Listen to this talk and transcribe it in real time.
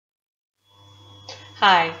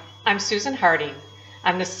Hi, I'm Susan Harding.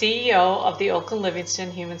 I'm the CEO of the Oakland Livingston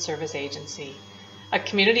Human Service Agency, a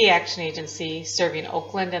community action agency serving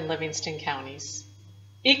Oakland and Livingston counties.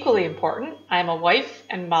 Equally important, I am a wife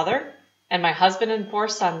and mother, and my husband and 4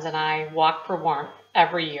 sons and I walk for warmth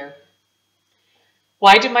every year.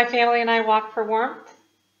 Why do my family and I walk for warmth?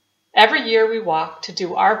 Every year we walk to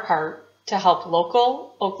do our part to help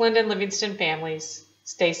local Oakland and Livingston families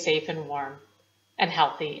stay safe and warm and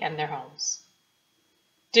healthy in their homes.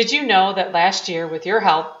 Did you know that last year, with your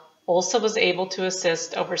help, OLSA was able to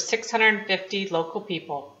assist over 650 local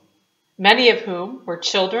people, many of whom were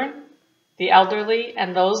children, the elderly,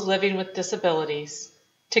 and those living with disabilities,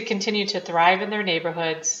 to continue to thrive in their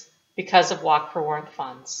neighborhoods because of Walk for Warmth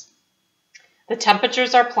funds. The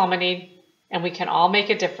temperatures are plummeting, and we can all make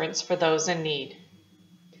a difference for those in need.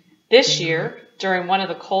 This year, during one of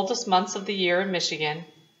the coldest months of the year in Michigan,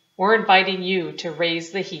 we're inviting you to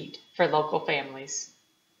raise the heat for local families.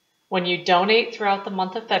 When you donate throughout the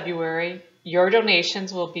month of February, your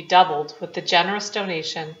donations will be doubled with the generous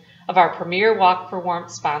donation of our premier Walk for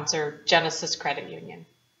Warmth sponsor, Genesis Credit Union.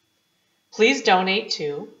 Please donate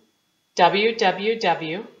to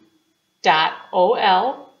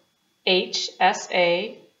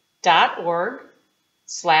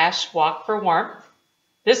www.olhsa.org/walkforwarmth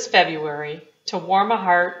this February to warm a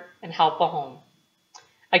heart and help a home.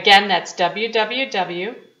 Again, that's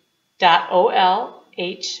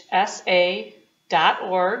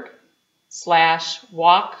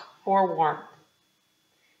www.olhsa.org/walkforwarmth.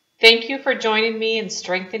 Thank you for joining me in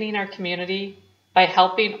strengthening our community by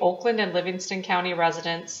helping Oakland and Livingston County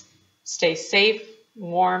residents stay safe,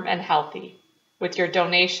 warm, and healthy with your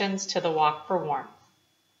donations to the Walk for Warmth.